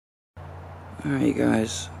Alright, you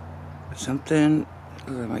guys. Something.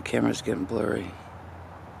 Look, my camera's getting blurry.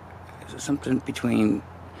 There's something between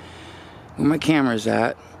where my camera's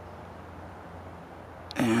at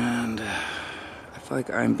and I feel like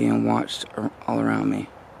I'm being watched all around me.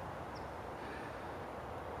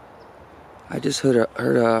 I just heard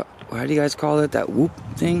a how do you guys call it? That whoop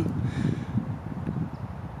thing?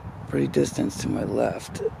 Pretty distance to my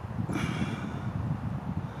left.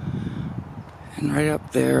 And right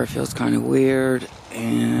up there, it feels kind of weird.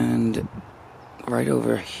 And right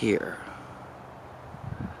over here.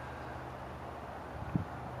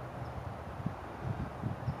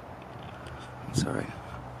 Sorry.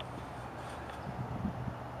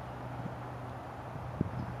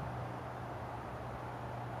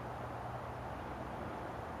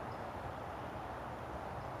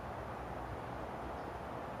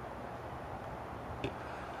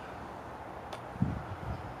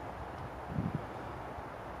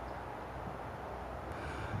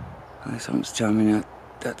 Someone's telling me that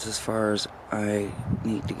that's as far as I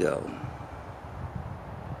need to go.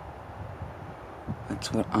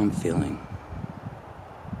 That's what I'm feeling.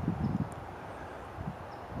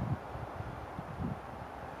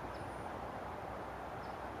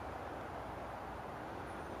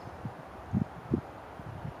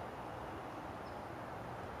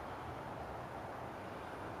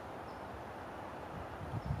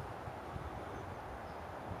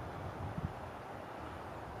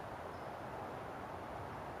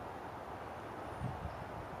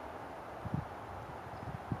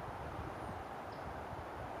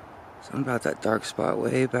 Something about that dark spot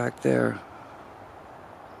way back there.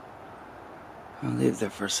 I'll leave there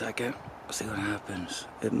for a second. See what happens.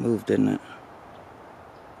 It moved, didn't it?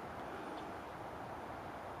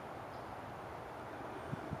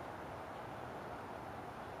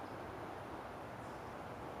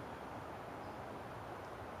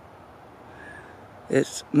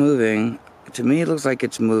 It's moving. To me, it looks like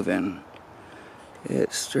it's moving.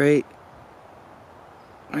 It's straight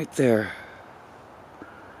right there.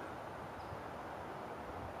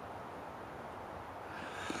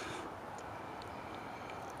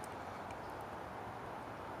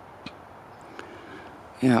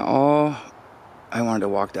 Yeah, I wanted to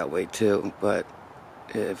walk that way too, but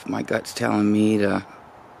if my gut's telling me to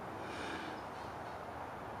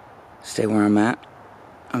stay where I'm at,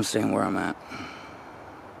 I'm staying where I'm at.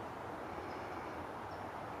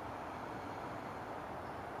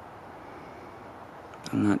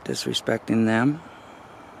 I'm not disrespecting them.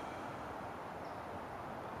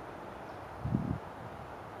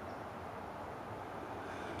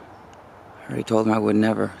 I already told them I would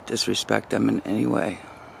never disrespect them in any way.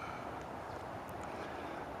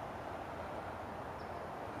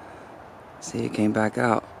 See, it came back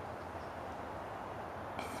out.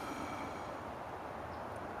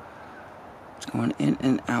 It's going in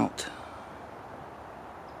and out.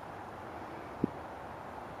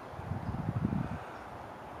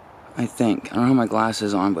 I think. I don't have my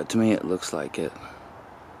glasses on, but to me it looks like it.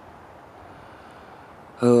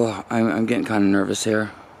 Oh, I'm getting kind of nervous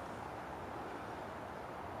here.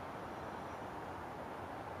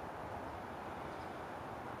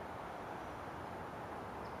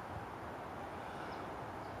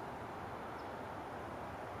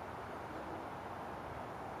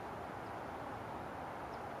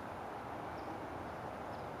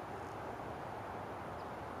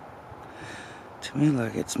 To me,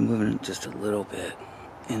 like it's moving just a little bit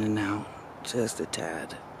in and out, just a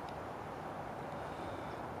tad.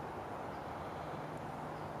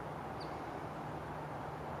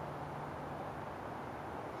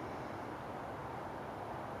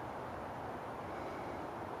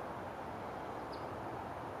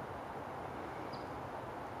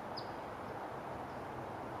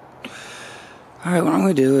 Alright, what I'm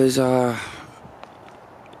going to do is, and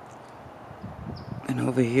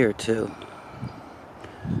over here too.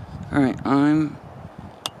 Alright, I'm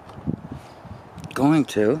going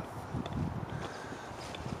to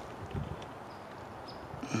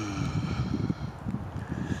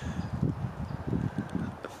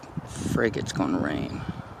frig, it's going to rain.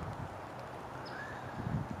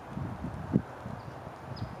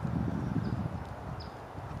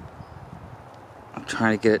 I'm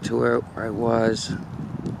trying to get it to where I was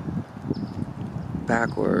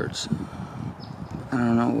backwards. I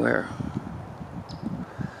don't know where.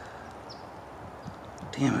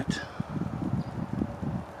 Damn it.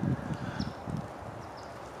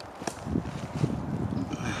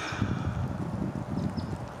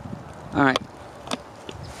 Alright.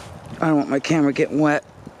 I don't want my camera getting wet.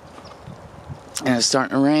 And it's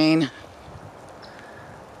starting to rain.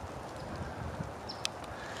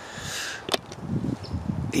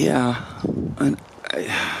 Yeah. And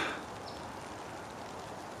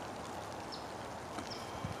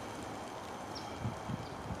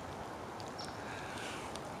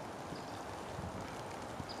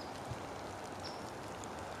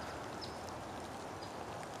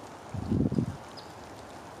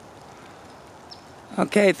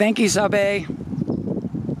okay, thank you, SABE.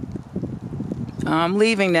 I'm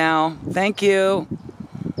leaving now. Thank you.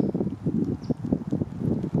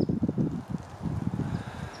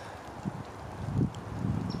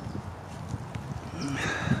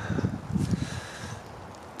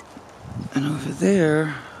 And over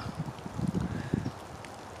there,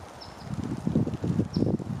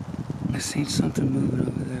 I seen something moving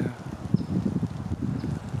over there.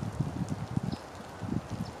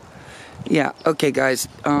 Yeah, okay guys,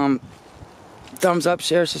 thumbs up,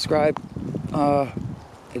 share, subscribe.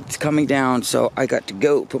 It's coming down, so I got to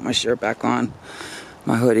go put my shirt back on,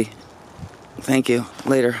 my hoodie. Thank you.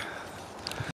 Later.